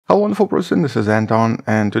Hello wonderful person, this is Anton,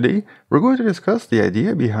 and today we're going to discuss the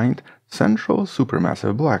idea behind central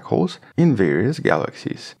supermassive black holes in various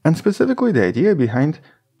galaxies. And specifically the idea behind,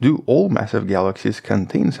 do all massive galaxies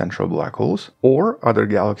contain central black holes, or are there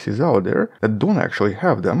galaxies out there that don't actually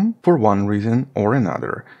have them for one reason or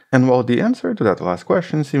another? And while the answer to that last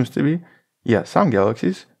question seems to be, yeah, some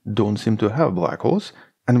galaxies don't seem to have black holes,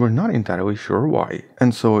 and we're not entirely sure why.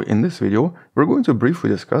 And so in this video, we're going to briefly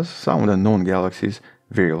discuss some of the known galaxies,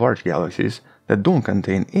 very large galaxies, that don't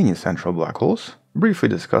contain any central black holes, briefly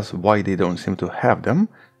discuss why they don't seem to have them,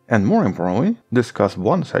 and more importantly, discuss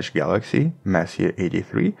one such galaxy, Messier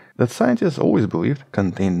 83, that scientists always believed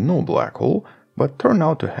contained no black hole, but turned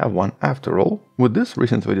out to have one after all, with this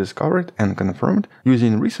recently discovered and confirmed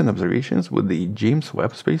using recent observations with the James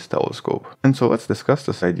Webb Space Telescope. And so let's discuss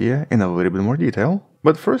this idea in a little bit more detail,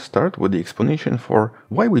 but first start with the explanation for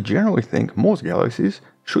why we generally think most galaxies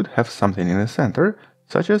should have something in the center,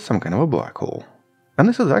 such as some kind of a black hole. And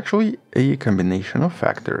this is actually a combination of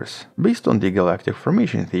factors. Based on the galactic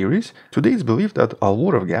formation theories, today it's believed that a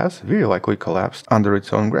lot of gas very likely collapsed under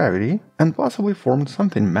its own gravity and possibly formed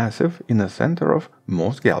something massive in the center of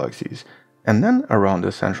most galaxies. And then, around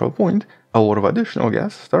the central point, a lot of additional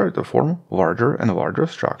gas started to form larger and larger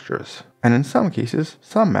structures. And in some cases,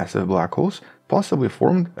 some massive black holes possibly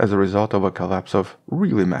formed as a result of a collapse of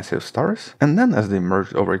really massive stars, and then as they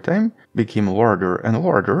merged over time, became larger and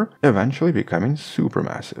larger, eventually becoming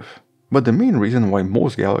supermassive. But the main reason why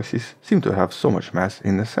most galaxies seem to have so much mass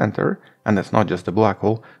in the center, and that's not just the black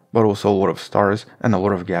hole, but also a lot of stars and a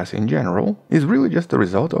lot of gas in general, is really just the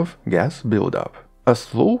result of gas buildup. A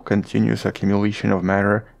slow, continuous accumulation of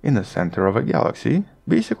matter in the center of a galaxy,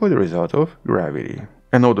 basically the result of gravity.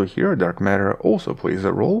 And although here dark matter also plays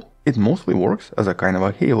a role, it mostly works as a kind of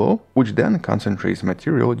a halo, which then concentrates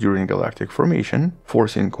material during galactic formation,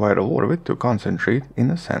 forcing quite a lot of it to concentrate in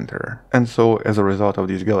the center. And so, as a result of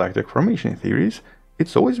these galactic formation theories,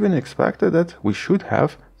 it's always been expected that we should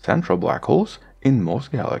have central black holes in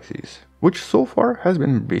most galaxies, which so far has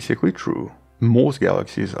been basically true. Most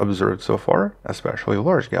galaxies observed so far, especially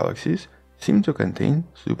large galaxies, seem to contain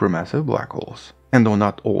supermassive black holes. And though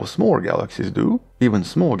not all smaller galaxies do, even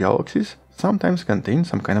small galaxies sometimes contain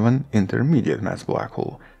some kind of an intermediate mass black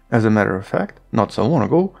hole. As a matter of fact, not so long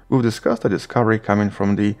ago, we've discussed a discovery coming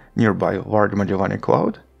from the nearby Large Magellanic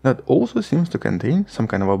Cloud that also seems to contain some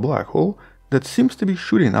kind of a black hole that seems to be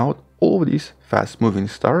shooting out all of these fast-moving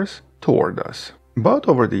stars toward us. But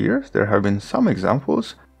over the years, there have been some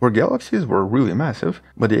examples where galaxies were really massive,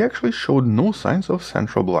 but they actually showed no signs of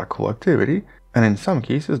central black hole activity, and in some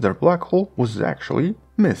cases their black hole was actually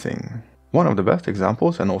missing. One of the best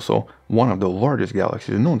examples, and also one of the largest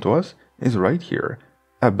galaxies known to us, is right here,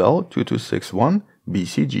 Abell 2261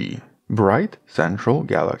 BCG, Bright Central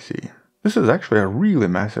Galaxy. This is actually a really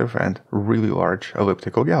massive and really large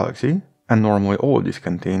elliptical galaxy, and normally all of these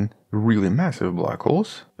contain really massive black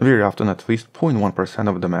holes, very often at least 0.1%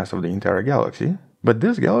 of the mass of the entire galaxy. But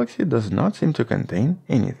this galaxy does not seem to contain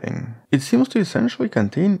anything. It seems to essentially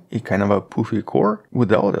contain a kind of a poofy core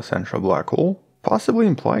without a central black hole, possibly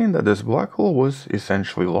implying that this black hole was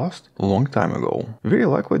essentially lost a long time ago. Very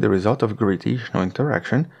likely the result of gravitational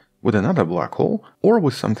interaction with another black hole, or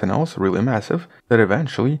with something else really massive that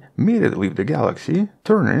eventually made it leave the galaxy,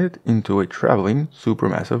 turning it into a traveling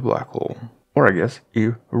supermassive black hole. Or I guess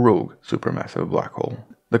a rogue supermassive black hole.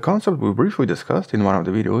 The concept we briefly discussed in one of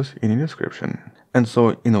the videos in the description. And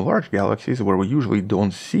so, in large galaxies where we usually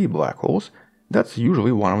don't see black holes, that's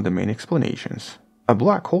usually one of the main explanations. A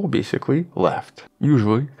black hole basically left,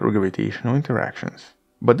 usually through gravitational interactions.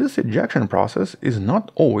 But this ejection process is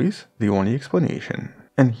not always the only explanation.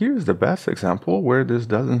 And here's the best example where this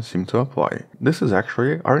doesn't seem to apply. This is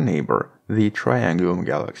actually our neighbor, the Triangulum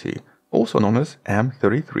galaxy, also known as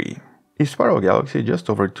M33. A spiral galaxy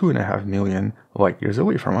just over 2.5 million light-years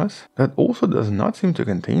away from us that also does not seem to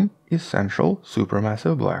contain a central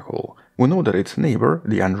supermassive black hole. We know that its neighbor,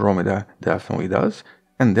 the Andromeda, definitely does,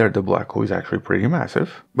 and there the black hole is actually pretty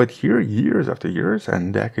massive, but here, years after years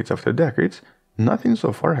and decades after decades, nothing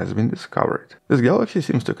so far has been discovered. This galaxy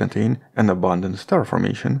seems to contain an abundant star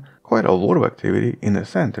formation, quite a lot of activity in the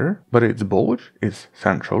center, but its bulge, its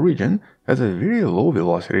central region, has a very low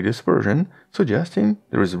velocity dispersion, suggesting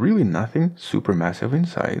there is really nothing supermassive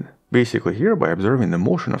inside. Basically here, by observing the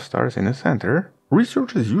motion of stars in the center,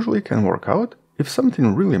 researchers usually can work out if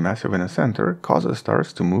something really massive in the center causes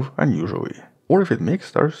stars to move unusually, or if it makes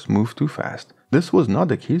stars move too fast. This was not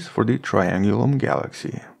the case for the Triangulum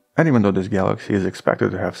galaxy. And even though this galaxy is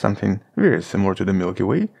expected to have something very similar to the Milky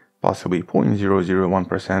Way, possibly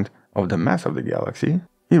 0.001% of the mass of the galaxy,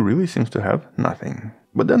 it really seems to have nothing.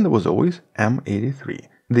 But then there was always M83,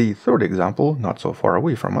 The third example, not so far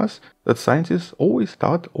away from us, that scientists always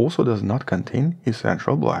thought also does not contain a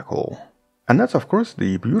central black hole. And that's of course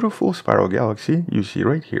the beautiful spiral galaxy you see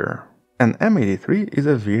right here. And M83 is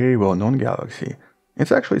a very well-known galaxy.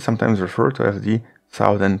 It's actually sometimes referred to as the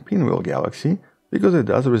Southern Pinwheel Galaxy because it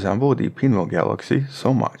does resemble the Pinwheel Galaxy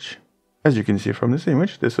so much. As you can see from this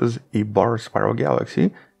image, this is a bar spiral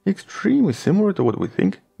galaxy, extremely similar to what we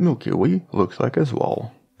think Milky Way looks like as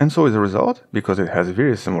well. And so as a result, because it has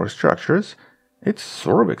very similar structures, it's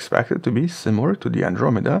sort of expected to be similar to the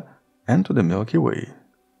Andromeda and to the Milky Way.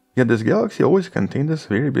 Yet this galaxy always contained this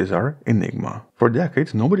very bizarre enigma. For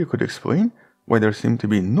decades, nobody could explain why there seemed to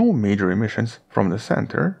be no major emissions from the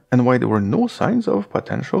center, and why there were no signs of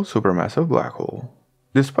potential supermassive black hole.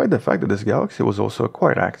 Despite the fact that this galaxy was also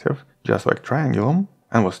quite active, just like Triangulum,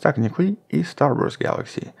 and was technically a starburst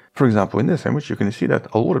galaxy. For example, in this image you can see that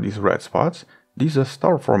a lot of these red spots, these are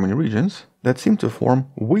star-forming regions that seem to form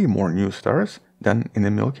way more new stars than in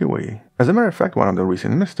the Milky Way. As a matter of fact, one of the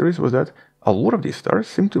recent mysteries was that a lot of these stars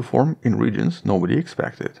seem to form in regions nobody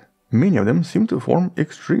expected. Many of them seem to form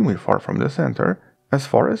extremely far from the center, as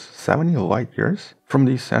far as 70 light-years from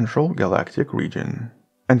the central galactic region.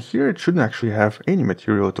 And here it shouldn't actually have any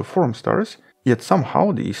material to form stars, yet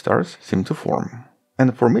somehow these stars seem to form.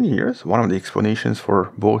 And for many years, one of the explanations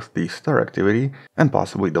for both the star activity and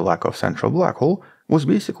possibly the lack of central black hole was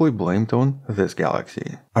basically blamed on this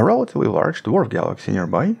galaxy, a relatively large dwarf galaxy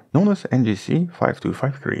nearby known as NGC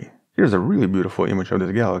 5253. Here's a really beautiful image of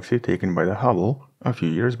this galaxy taken by the Hubble a few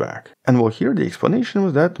years back. And well, here the explanation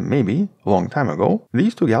was that maybe, a long time ago,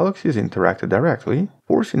 these two galaxies interacted directly,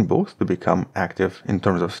 forcing both to become active in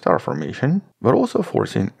terms of star formation, but also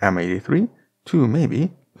forcing M83 to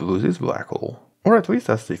maybe lose its black hole. Or at least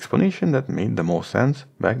that's the explanation that made the most sense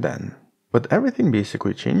back then. But everything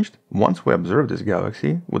basically changed once we observed this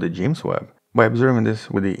galaxy with the James Webb. By observing this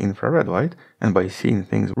with the infrared light and by seeing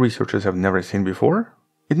things researchers have never seen before,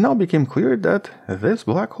 it now became clear that this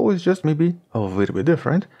black hole is just maybe a little bit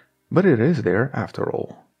different, but it is there after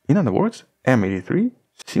all. In other words, M83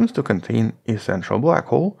 seems to contain a central black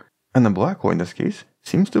hole, and the black hole in this case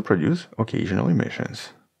seems to produce occasional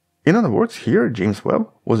emissions. In other words, here James Webb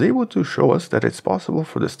was able to show us that it's possible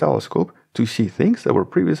for this telescope to see things that were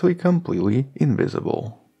previously completely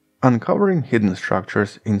invisible, uncovering hidden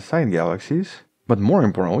structures inside galaxies, but more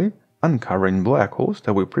importantly, uncovering black holes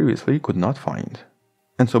that we previously could not find.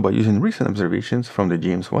 And so by using recent observations from the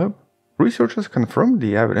James Webb, researchers confirmed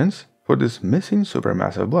the evidence for this missing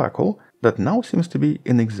supermassive black hole that now seems to be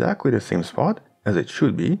in exactly the same spot as it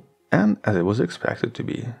should be and as it was expected to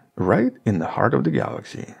be, right in the heart of the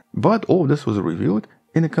galaxy. But all of this was revealed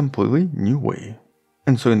in a completely new way.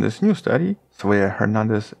 And so in this new study, Svea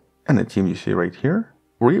Hernandez and the team you see right here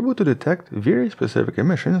were able to detect very specific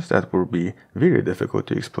emissions that would be very difficult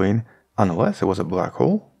to explain unless it was a black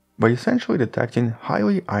hole, by essentially detecting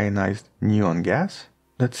highly ionized neon gas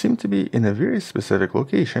that seemed to be in a very specific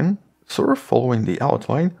location, sort of following the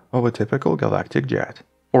outline of a typical galactic jet,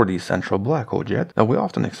 or the central black hole jet that we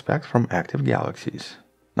often expect from active galaxies.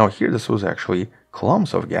 Now here this was actually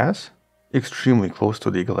clumps of gas, extremely close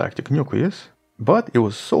to the galactic nucleus, but it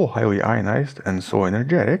was so highly ionized and so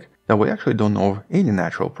energetic that we actually don't know of any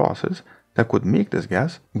natural process that could make this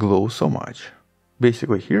gas glow so much.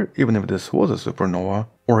 Basically here, even if this was a supernova,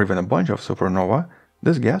 or even a bunch of supernova,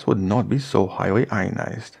 this gas would not be so highly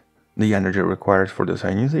ionized. The energy required for this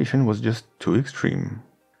ionization was just too extreme.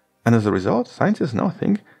 And as a result, scientists now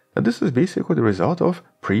think that this is basically the result of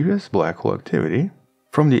previous black hole activity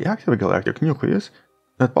from the active galactic nucleus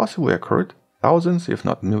that possibly occurred thousands if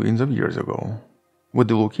not millions of years ago, with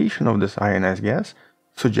the location of this ionized gas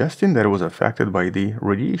suggesting that it was affected by the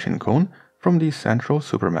radiation cone from the central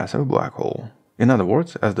supermassive black hole. In other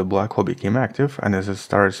words, as the black hole became active and as it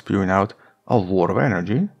started spewing out a lot of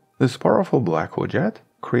energy, this powerful black hole jet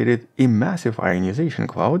created a massive ionization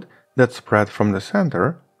cloud that spread from the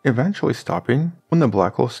center, eventually stopping when the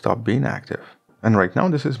black hole stopped being active. And right now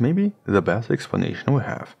this is maybe the best explanation we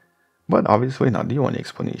have, but obviously not the only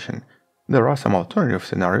explanation. There are some alternative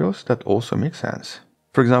scenarios that also make sense.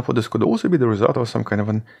 For example, this could also be the result of some kind of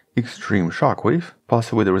an extreme shockwave,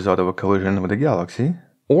 possibly the result of a collision with a galaxy,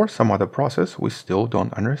 or some other process we still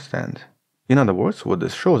don't understand. In other words, what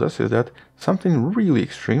this shows us is that something really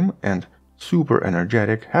extreme and super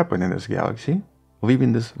energetic happened in this galaxy,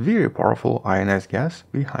 leaving this very powerful ionized gas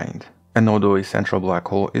behind. And although a central black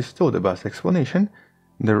hole is still the best explanation,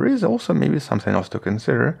 there is also maybe something else to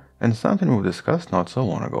consider, and something we've discussed not so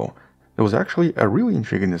long ago. There was actually a really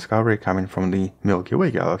intriguing discovery coming from the Milky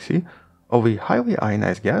Way galaxy of a highly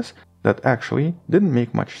ionized gas that actually didn't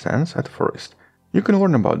make much sense at first. You can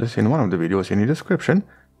learn about this in one of the videos in the description,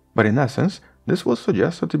 But in essence, this was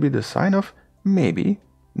suggested to be the sign of, maybe,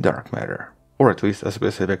 dark matter. Or at least a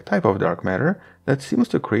specific type of dark matter that seems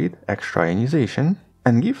to create extra ionization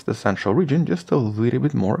and gives the central region just a little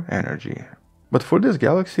bit more energy. But for this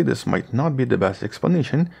galaxy, this might not be the best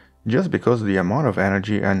explanation, just because the amount of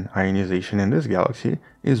energy and ionization in this galaxy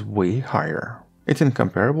is way higher. It's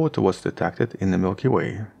incomparable to what's detected in the Milky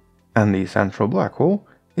Way. And the central black hole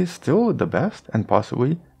is still the best and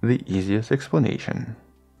possibly the easiest explanation,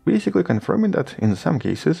 basically confirming that in some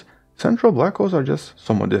cases, central black holes are just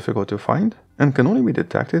somewhat difficult to find and can only be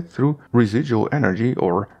detected through residual energy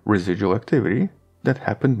or residual activity that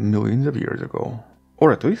happened millions of years ago.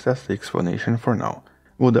 Or at least that's the explanation for now.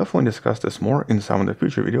 We'll definitely discuss this more in some of the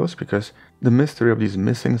future videos because the mystery of these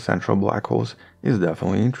missing central black holes is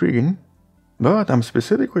definitely intriguing. But I'm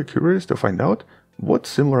specifically curious to find out what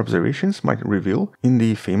similar observations might reveal in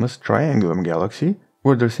the famous Triangulum galaxy,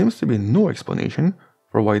 where there seems to be no explanation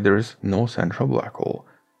for why there is no central black hole.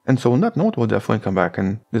 And so on that note, we'll definitely come back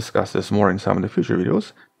and discuss this more in some of the future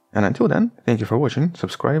videos. And until then, thank you for watching,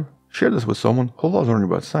 subscribe, share this with someone who loves learning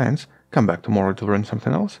about science, come back tomorrow to learn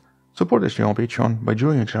something else, support this channel on Patreon by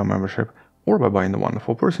joining a channel membership or by buying the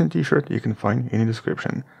Wonderful Person t-shirt you can find in the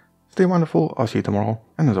description. Stay wonderful, I'll see you tomorrow,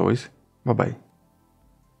 and as always, bye bye.